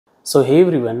So hey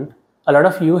everyone, a lot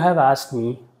of you have asked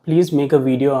me, please make a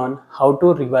video on how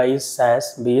to revise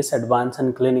SAS Base, Advanced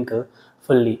and Clinical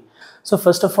fully. So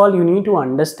first of all, you need to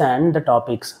understand the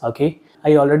topics, okay?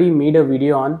 I already made a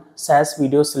video on SAS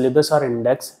video syllabus or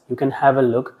index. You can have a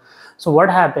look. So what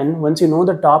happened once you know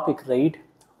the topic, right?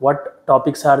 What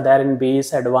topics are there in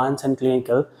Base, Advanced and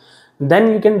Clinical,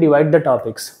 then you can divide the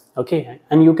topics, okay?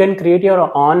 And you can create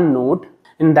your own note.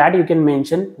 In that you can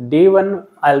mention day 1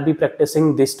 I'll be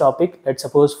practicing this topic. Let's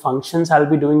suppose functions I'll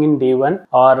be doing in day 1,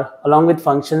 or along with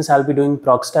functions I'll be doing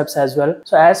proc steps as well.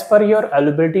 So as per your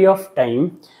availability of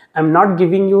time, I'm not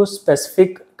giving you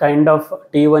specific kind of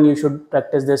day 1 you should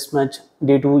practice this much,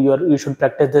 day 2 you should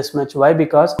practice this much. Why?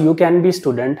 Because you can be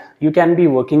student, you can be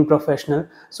working professional.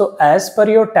 So as per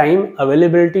your time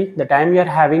availability, the time you are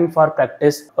having for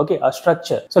practice, okay, a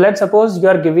structure. So let's suppose you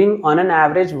are giving on an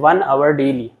average 1 hour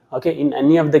daily. Okay, in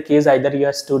any of the case, either you're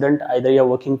a student, either you're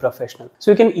working professional.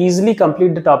 So you can easily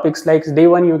complete the topics. Like day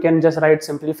 1, you can just write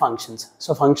simply functions.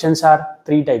 So functions are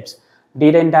 3 types: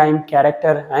 date and time,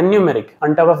 character and numeric.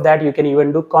 On top of that, you can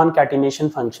even do concatenation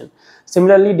function.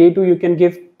 Similarly, day 2, you can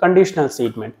give conditional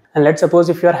statement. And let's suppose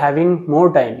if you're having more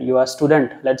time, you are a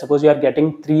student, let's suppose you are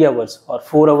getting 3 hours or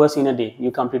 4 hours in a day, you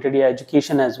completed your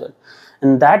education as well.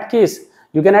 In that case,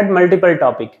 you can add multiple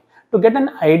topic to get an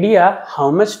idea how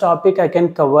much topic I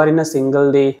can cover in a single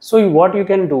day. So what you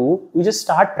can do, you just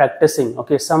start practicing,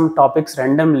 okay, some topics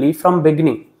randomly from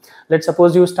beginning. Let's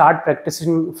suppose you start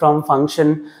practicing from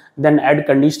function, then add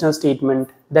conditional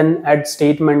statement, then add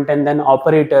statement and then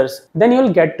operators. Then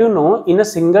you'll get to know in a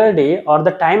single day or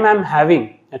the time I'm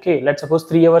having, okay, let's suppose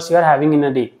 3 hours you are having in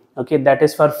a day, okay, that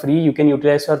is for free, you can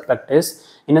utilize for practice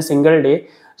in a single day.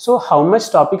 So how much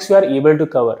topics you are able to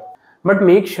cover. But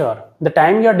make sure the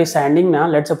time you are deciding now,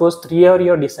 let's suppose 3 hours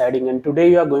you are deciding, and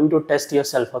today you are going to test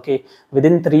yourself, okay,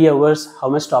 within 3 hours, how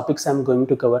much topics I'm going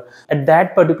to cover. At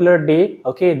that particular day,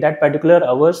 okay, that particular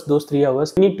hours, those 3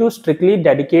 hours, you need to strictly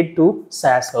dedicate to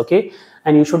SAS, okay,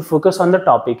 and you should focus on the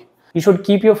topic. You should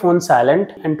keep your phone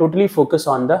silent and totally focus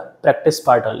on the practice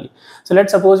part only. So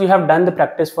let's suppose you have done the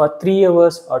practice for 3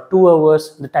 hours or 2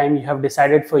 hours, the time you have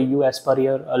decided for you as per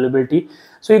your availability.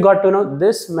 So you got to know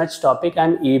this much topic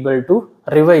I'm able to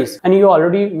revise, and you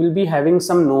already will be having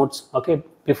some notes, okay,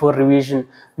 before revision.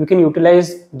 You can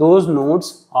utilize those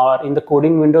notes or in the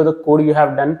coding window, the code you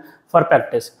have done for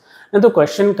practice. Now the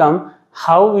question comes,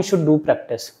 how we should do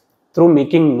practice? Through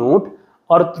making note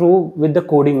or through with the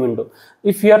coding window.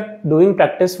 If you are doing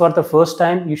practice for the first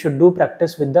time, you should do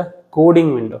practice with the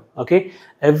coding window, okay?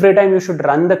 Every time you should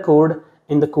run the code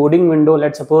in the coding window.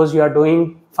 Let's suppose you are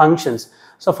doing functions.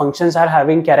 So functions are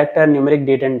having character, numeric,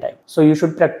 date and time. So you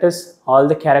should practice all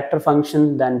the character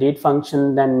function, then date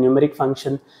function, then numeric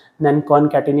function, then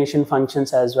concatenation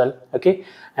functions as well, okay?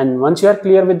 And once you are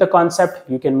clear with the concept,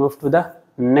 you can move to the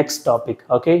next topic,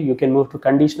 okay? You can move to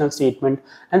conditional statement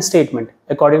and statement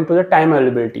according to the time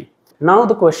availability. Now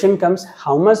the question comes,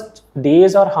 how much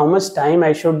days or how much time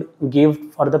I should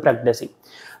give for the practicing.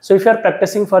 So if you are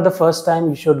practicing for the first time,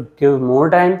 you should give more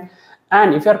time,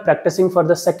 and if you are practicing for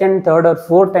the second, third or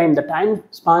fourth time, the time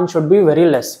span should be very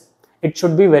less. It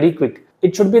should be very quick.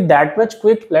 It should be that much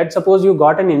quick. Let's suppose you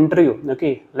got an interview,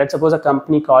 okay, let's suppose a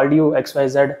company called you,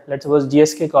 XYZ, let's suppose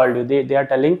GSK called you, they are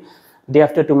telling day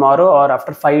after tomorrow or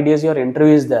after 5 days your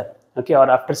interview is there, okay, or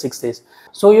after 6 days.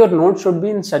 So your note should be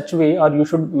in such way, or you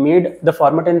should made the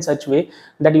format in such way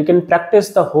that you can practice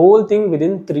the whole thing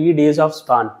within 3 days of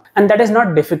span, and that is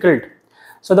not difficult.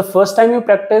 So the first time you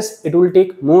practice, it will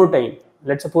take more time.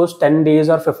 Let's suppose 10 days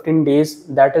or 15 days,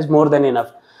 that is more than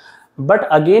enough. But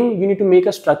again, you need to make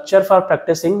a structure for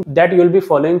practicing that you will be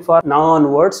following for now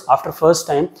onwards after first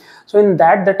time. So in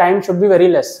that, the time should be very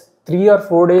less, 3 or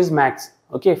 4 days max,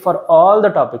 okay, for all the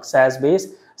topics, SAS Base,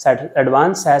 SAS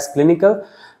Advanced, SAS Clinical.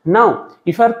 Now,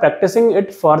 if you are practicing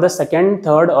it for the second,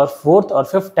 third or fourth or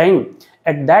fifth time,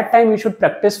 at that time you should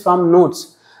practice from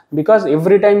notes, because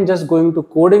every time just going to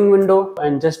coding window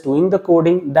and just doing the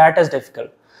coding, that is difficult.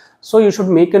 So you should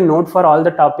make a note for all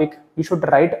the topic. You should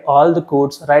write all the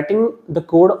codes. Writing the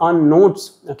code on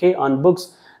notes, okay, on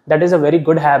books, that is a very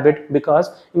good habit, because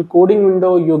in coding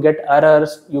window you get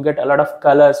errors, you get a lot of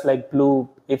colors like blue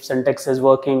if syntax is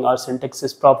working or syntax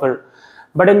is proper.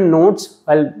 But in notes,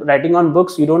 while writing on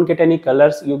books, you don't get any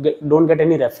colors, you don't get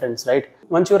any reference, right?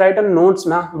 Once you write on notes,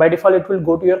 by default it will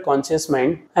go to your conscious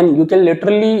mind, and you can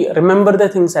literally remember the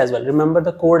things as well, remember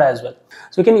the code as well.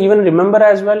 So you can even remember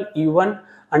as well, even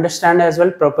understand as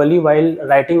well properly while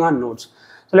writing on notes.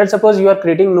 So let's suppose you are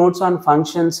creating notes on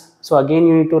functions. So again,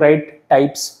 you need to write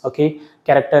types, okay,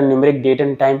 character, numeric, date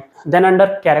and time. Then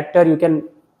under character, you can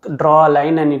draw a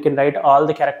line and you can write all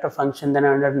the character function, then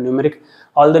under numeric,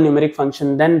 all the numeric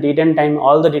function, then date and time,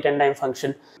 all the date and time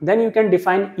function. Then you can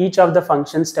define each of the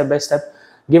functions step by step.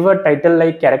 Give a title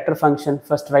like character function,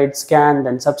 first write scan,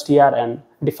 then substr, and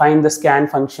define the scan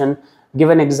function. Give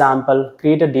an example,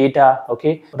 create a data,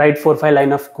 okay, write 4-5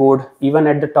 line of code, even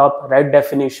at the top write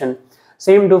definition.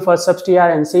 Same do for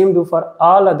substr and same do for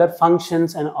all other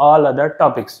functions and all other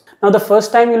topics. Now the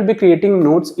first time you'll be creating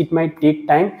notes, it might take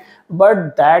time,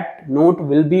 but that note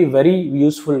will be very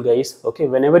useful, guys. Okay,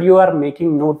 whenever you are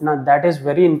making note, now that is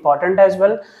very important as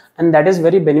well, and that is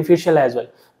very beneficial as well,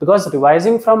 because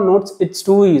revising from notes, it's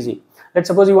too easy. Let's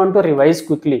suppose you want to revise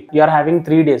quickly, you are having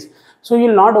 3 days, so you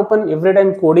will not open every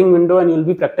time coding window and you will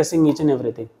be practicing each and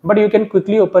everything, but you can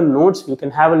quickly open notes. You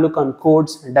can have a look on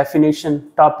codes,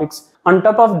 definition, topics. On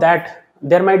top of that,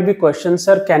 there might be questions,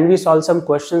 sir, can we solve some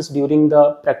questions during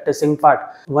the practicing part?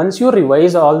 Once you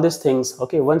revise all these things,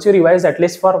 okay, once you revise at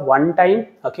least for one time,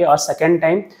 okay, or second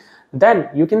time, then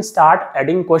you can start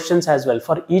adding questions as well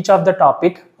for each of the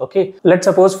topic. Okay, let's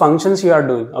suppose functions you are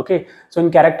doing. Okay, so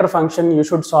in character function you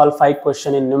should solve 5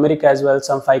 questions, in numeric as well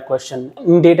some 5 questions,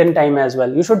 in date and time as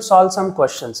well you should solve some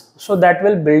questions. So that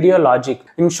will build your logic.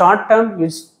 In short term,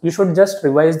 you should just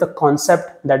revise the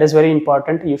concept. That is very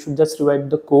important. You should just revise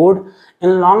the code.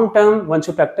 In long term, once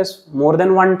you practice more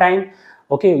than one time,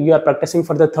 okay, you are practicing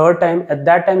for the 3rd time, at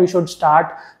that time you should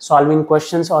start solving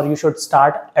questions, or you should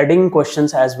start adding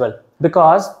questions as well.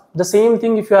 Because the same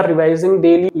thing, if you are revising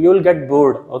daily, you will get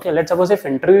bored. Okay, let's suppose if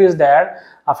interview is there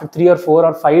after 3 or 4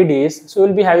 or 5 days, so you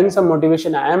will be having some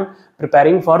motivation. I am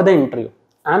preparing for the interview,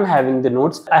 I am having the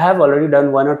notes, I have already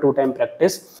done 1 or 2 time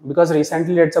practice, because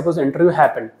recently let's suppose interview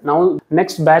happened. Now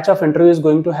next batch of interview is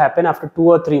going to happen after 2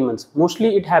 or 3 months.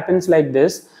 Mostly it happens like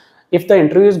this. If the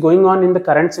interview is going on in the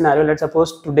current scenario, let's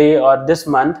suppose today or this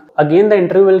month, again the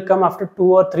interview will come after 2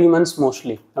 or 3 months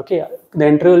mostly. Okay, the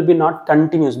interview will be not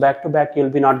continuous back to back, you will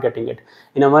be not getting it.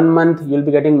 In a 1 month you will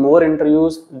be getting more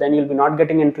interviews, then you will be not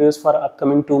getting interviews for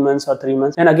upcoming 2 months or 3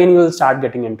 months, and again you will start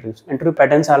getting interviews. Interview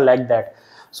patterns are like that.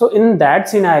 So in that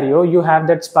scenario, you have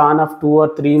that span of 2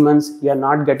 or 3 months, you are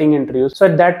not getting interviews. So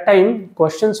at that time,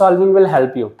 question solving will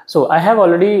help you. So I have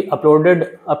already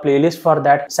uploaded a playlist for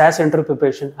that, SAS interview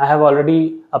preparation. I have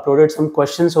already uploaded some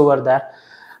questions over there.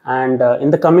 And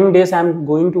in the coming days, I'm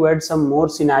going to add some more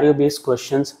scenario based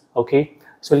questions. Okay,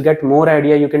 so you'll get more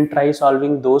idea. You can try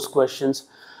solving those questions.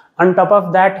 On top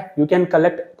of that, you can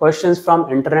collect questions from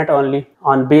internet only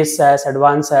on base SAS,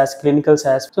 advanced SAS, clinical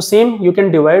SAS. So same, you can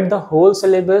divide the whole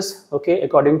syllabus, okay,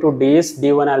 according to days.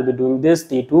 Day 1 I'll be doing this,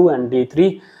 day 2 and day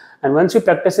 3. And once you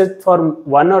practice it for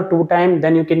 1 or 2 times,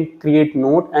 then you can create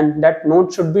note, and that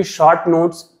note should be short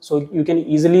notes, so you can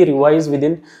easily revise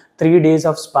within 3 days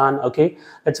of span. Okay,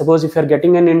 let's suppose if you're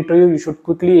getting an interview, you should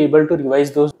quickly able to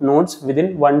revise those notes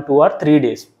within 1, 2 or 3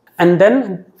 days. And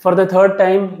then for the 3rd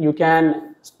time, you can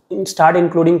start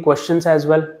including questions as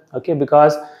well. Okay,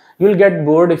 because you'll get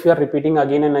bored if you are repeating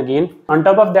again and again. On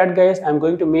top of that, guys, I'm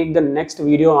going to make the next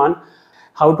video on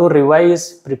how to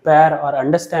revise, prepare or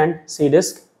understand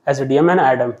CDISC as a DM and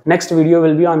Adam. Next video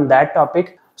will be on that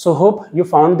topic. So hope you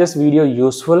found this video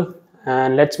useful,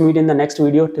 and let's meet in the next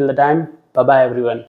video. Till the time, bye bye everyone.